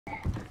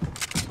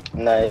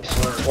Nice.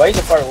 Why are you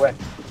so far away?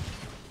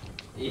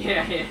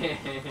 Yeah. Is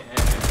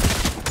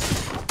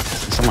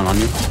someone on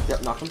you?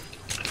 Yep, knocked him.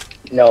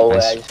 No way,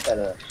 Nice. I just got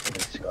a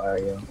fucking scar,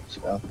 yo. Let's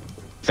go.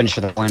 Finish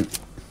for the point.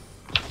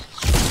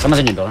 Someone's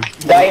in your building.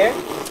 Guy here?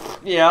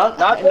 Yeah,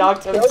 I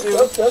knocked him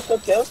too.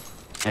 Kill.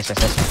 Nice. Oh,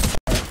 there's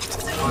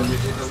a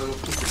little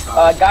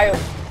cookie Guy,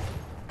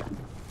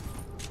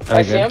 Oh, I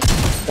you see good? him.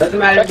 Doesn't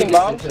matter if you Checking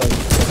get bombs. the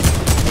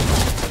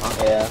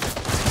Yeah.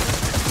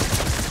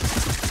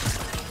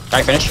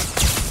 Guy finish.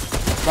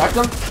 Knocked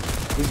him.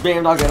 He's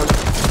banned, I'll get him.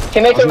 Teammates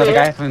There's over another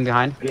here. guy coming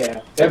behind.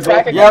 Yeah. They're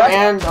cracking. Yep,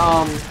 and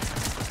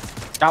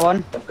Got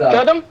one. Let's go.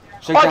 Killed him.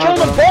 shake Oh, I down, killed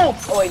them got him.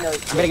 both. Oh wait, no.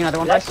 I'm getting another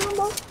one, Did I guys. kill them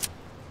both?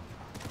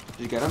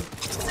 Did you get him?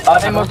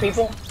 Any more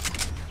people?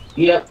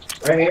 Yep,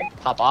 right here.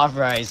 Pop off,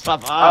 Bryce.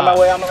 Pop off. On my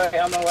way.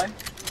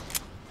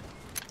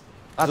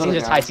 Oh,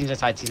 teams are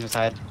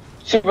tied.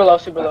 Super low.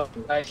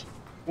 Nice.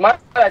 Might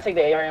I take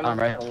the AR ammo?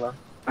 Alright.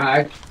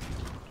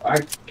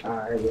 Alright,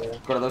 yeah.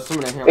 Go, there's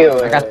someone in here. Ew,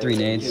 I got 3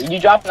 nades. You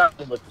drop it,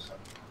 just look for something.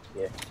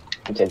 Yeah.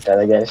 You take that,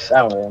 I guess.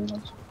 I don't really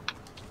know.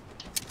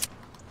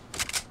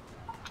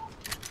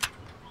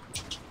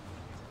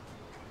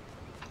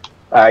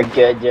 Alright,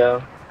 good,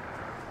 yo.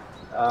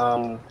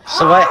 So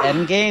what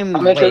end game?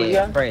 How many kills you Wait,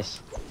 got? Bryce.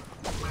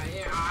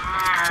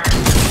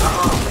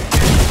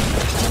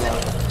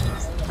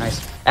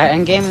 Nice. At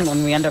end game,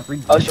 when we end up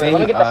Oh, sure,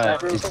 let me get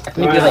that it's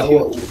sniper. gonna be like.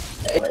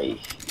 Wait.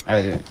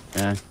 I do.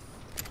 Yeah.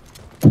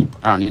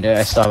 I don't need it.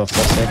 I still have a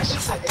full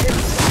 6.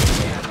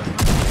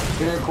 Get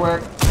here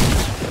quick.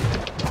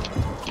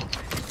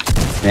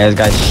 Yeah, this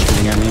guy's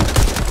shooting at me.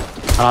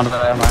 Hold on to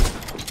that ammo.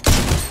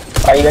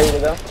 Are you ready to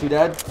go? 2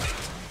 dead.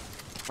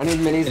 I need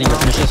minis Getting your now.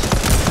 finishes.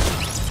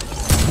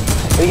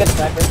 We get the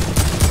sniper.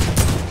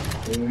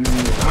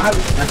 I have a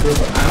sniper,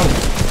 but I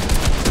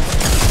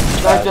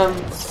Knocked him.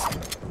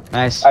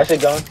 Nice. I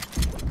should go.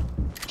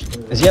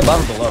 Is he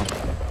above or below?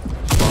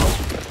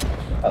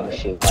 Oh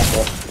shoot,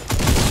 sniper.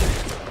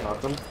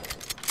 Knocked him.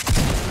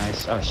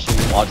 Nice. Oh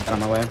shoot, wall just got on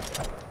my way. don't.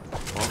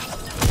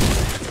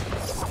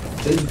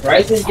 This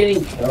Bryce is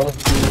getting killed.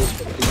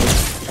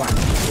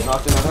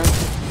 Knocked another.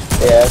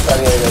 Yeah, it's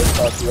probably gonna go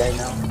salty right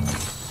now.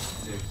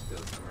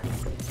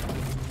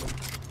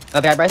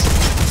 Another guy, Bryce?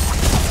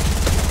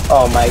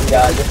 Oh my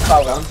god, this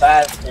car was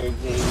faster, dude.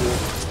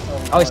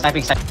 Oh, he's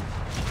sniping.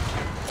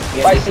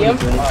 If I see him?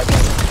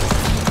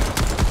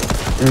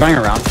 I'm going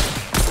around.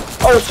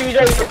 Oh, shoot, he's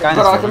right here. Guy in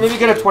Hold on, I this can building. maybe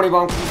get a 20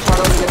 bomb. Can you try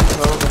to get him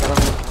killed? Like, I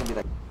don't be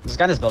like This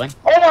guy in this building.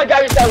 Oh my god,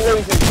 you're sound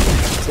lazy.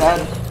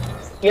 dead.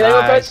 You know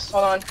what, Nice. Chris?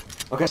 Hold on.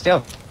 Okay.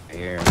 Still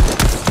here.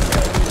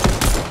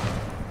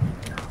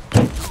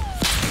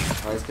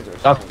 Oh, these kids are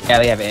Oh, yeah,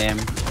 they have aim.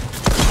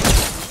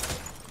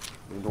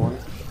 Need one.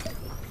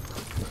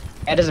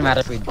 It doesn't matter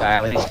if we die.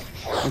 Like, we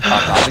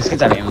pop off. These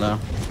kids have aim though.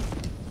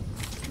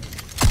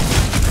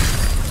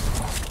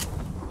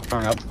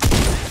 Throwing up.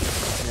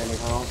 Yeah, need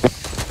help.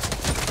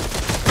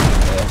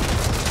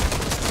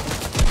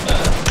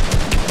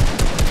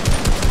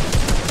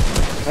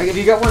 Like, if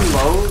you got one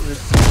low,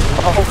 just...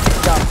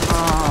 Oh, God.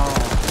 Oh.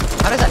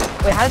 How does that?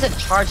 Wait, how does it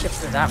charge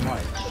if there's that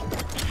much?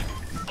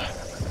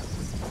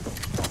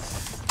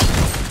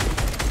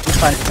 It's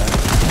fine.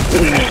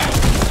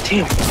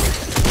 Damn.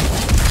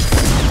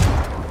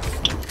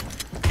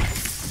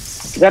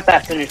 You got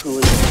that finish who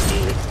was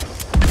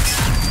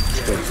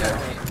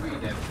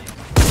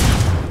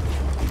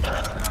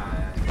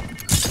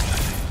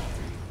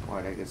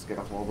Why'd I just get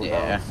a whole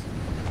Yeah.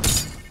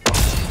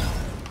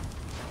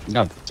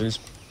 No, there's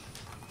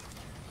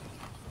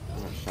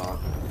I'm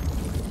shocked.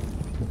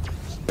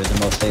 the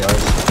most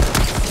ARs.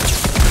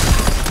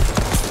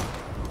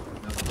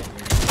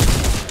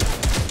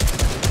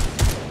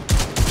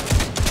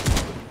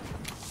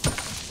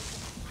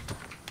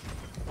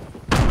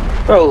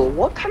 Bro,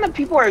 what kind of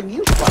people are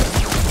you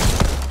fighting?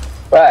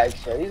 Right,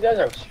 so these guys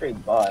are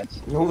straight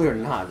bots. No, they're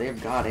not.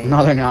 They've got aim.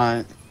 No, they're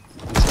not.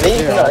 They just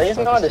They're know, all they just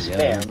know how to focused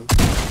together.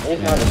 spam. They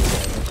just know how to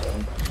spam.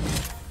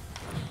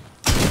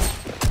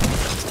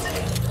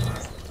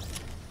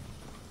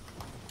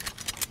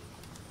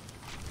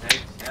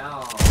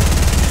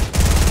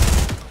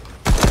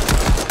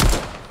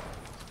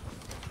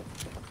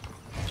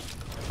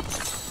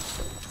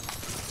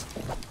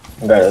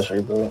 So. Better let's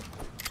reboot.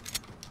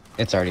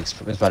 It's already it's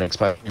about to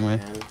expire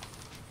anyway.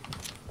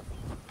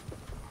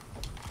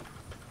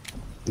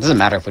 It doesn't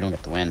matter if we don't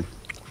get the win.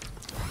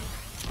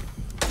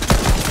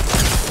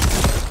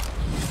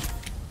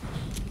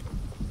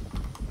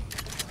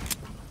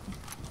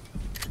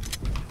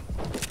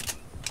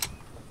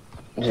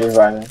 Just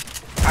running.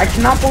 I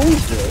cannot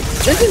believe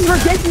this. This is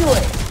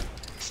ridiculous.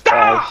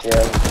 Oh shit.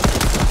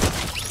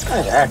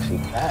 That is actually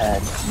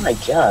bad. Oh my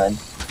god.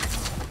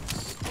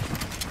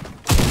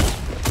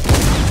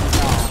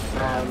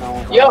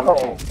 No. Yo!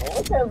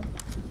 What the?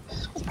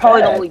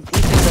 Probably the only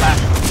decent guy.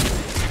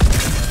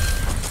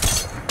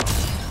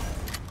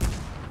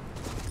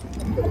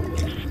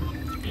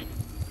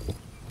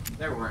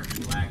 There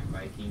weren't black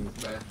Vikings,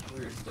 but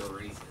we were still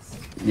racist.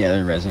 Yeah,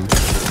 they're resin.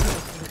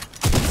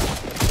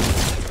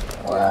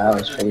 Wow, that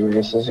was pretty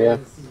racist, yeah.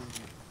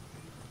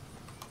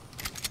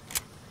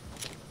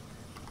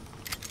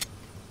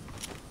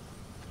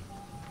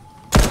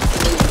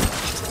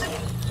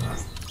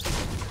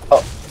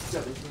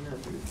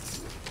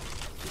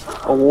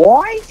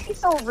 Why is he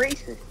so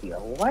racist, yo?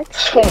 What?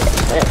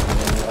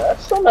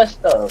 That's so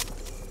messed up.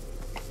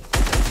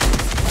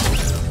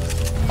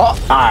 Oh,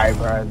 alright,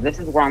 bro. This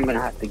is where I'm gonna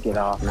have to get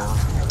off now.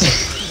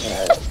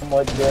 Yeah,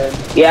 somewhat good.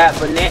 Yeah,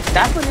 but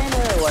that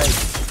banana, like,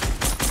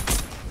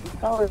 he's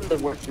probably the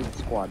worst in the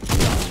squad, to be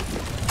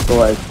honest. So,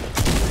 like,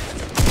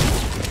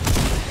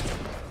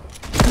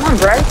 come on,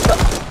 Bryce.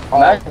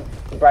 Imagine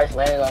Bryce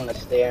landed on the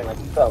stair and like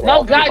he felt.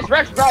 No, guys,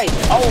 rush Bryce.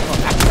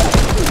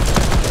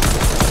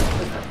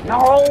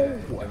 No.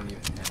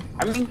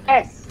 I mean,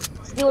 yes.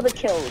 Steal the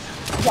kills.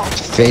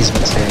 Yes. Phase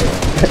mistake.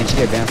 Did you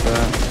get banned for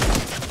that?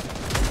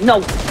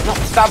 No,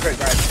 stop it,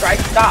 Bryce.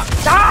 Bryce, stop.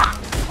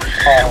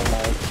 Oh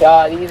my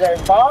god, these are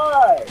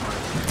bars!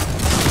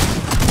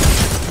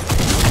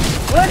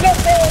 Look at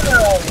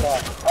them!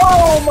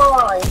 Oh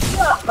my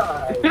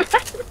god!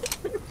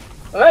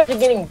 Imagine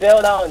getting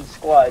bailed out in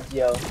squads,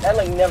 yo. That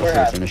like never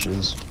happened.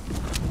 Finishes.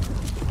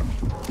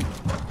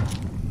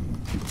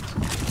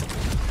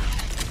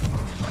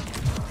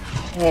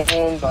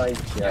 Oh my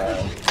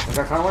god. I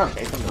kind of want to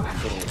make them the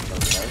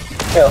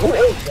right? Yo, who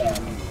is that?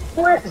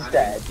 Where is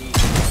that?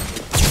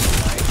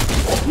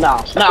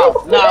 No.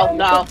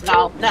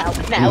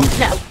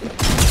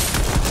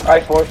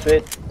 Alright,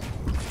 forfeit.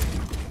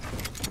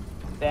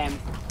 Damn.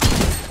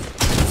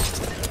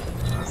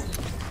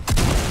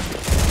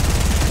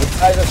 This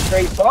guy's a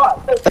straight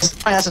bot.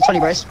 That's a 20,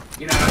 Bryce.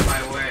 Get out of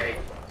my way.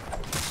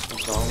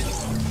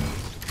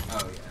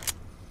 Oh, yeah.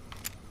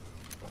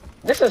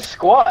 This is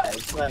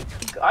squads. Man.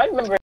 I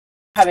remember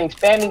having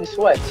spamming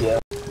sweats, yo.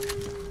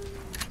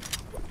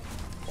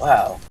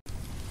 Wow.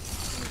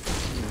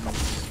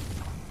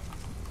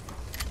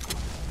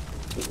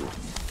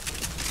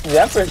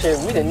 Yeah, I'm pretty sure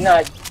we did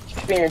not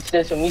experience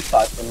this when we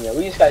fought them, yo.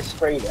 We just got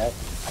sprayed at.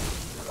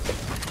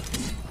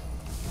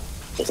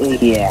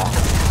 Yeah.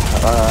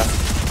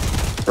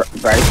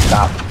 Bryce,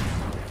 stop.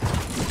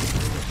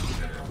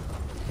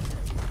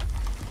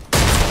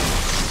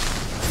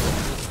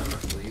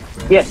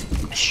 Yes,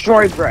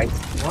 destroy Bryce.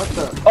 What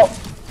the? Oh!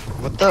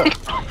 What the?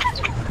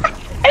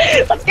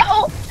 Let's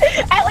go!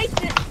 I like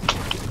this.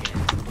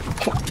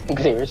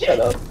 Xavier, shut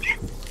up.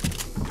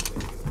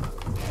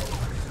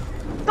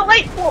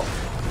 Delightful!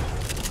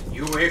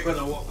 You wait for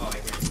the wall. Oh, I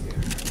can't see it.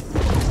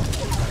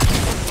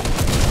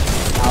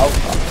 Oh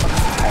my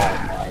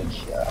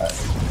god.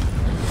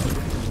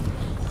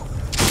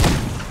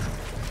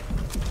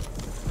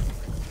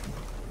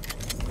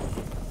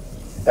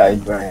 Guy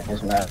Brian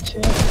is mad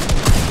too.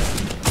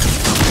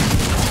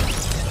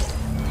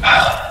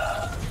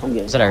 I'm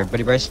getting Is that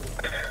everybody, Bryce?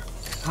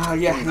 Oh,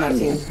 yeah, I'm not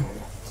seeing.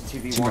 It's a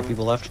 2v1. 2 more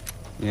people left?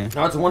 Yeah.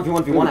 No, it's a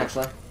 1v1v1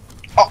 actually.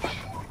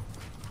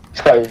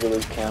 This guy is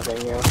really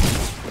camping, yo.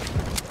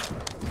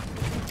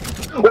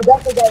 We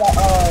got the guy that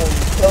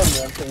killed me,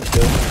 I'm pretty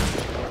sure.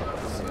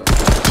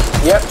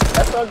 Yep,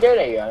 that's what good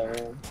at you,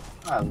 man.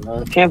 I don't know.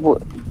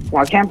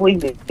 I can't believe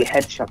they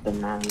headshot them,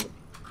 man.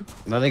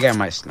 Another guy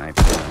might snipe.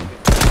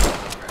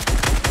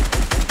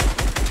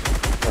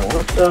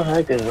 What the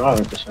heck is wrong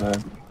with this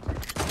man?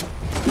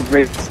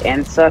 Rapes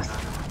and sus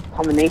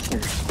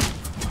combination.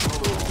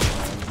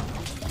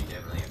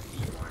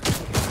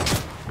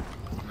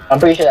 I'm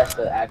pretty sure that's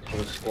the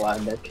actual squad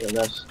that killed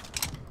us.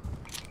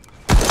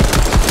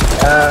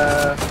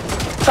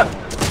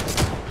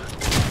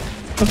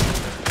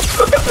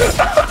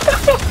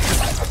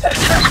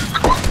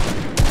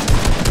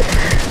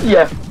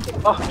 Yeah.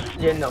 Oh,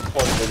 yeah, no,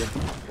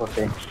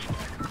 forfeit.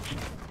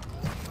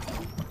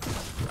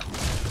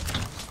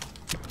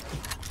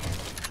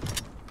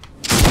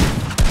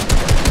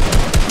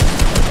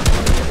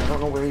 I don't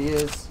know where he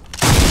is.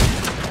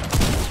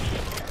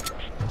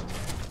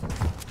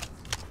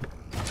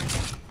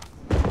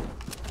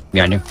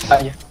 Yeah, I knew.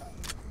 Yeah.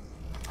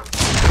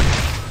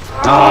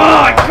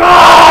 Oh my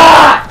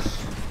god!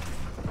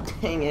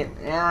 Dang it,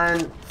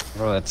 Aaron.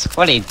 Bro, it's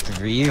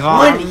 23, I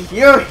Vaughn. couldn't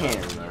hear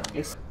him.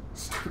 It's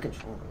stupid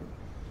controller.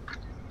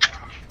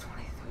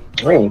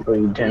 Really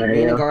pretty Me and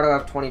generator. Gardo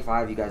have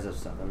 25, you guys have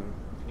 7.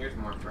 Here's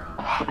more from.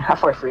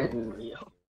 Halfway through.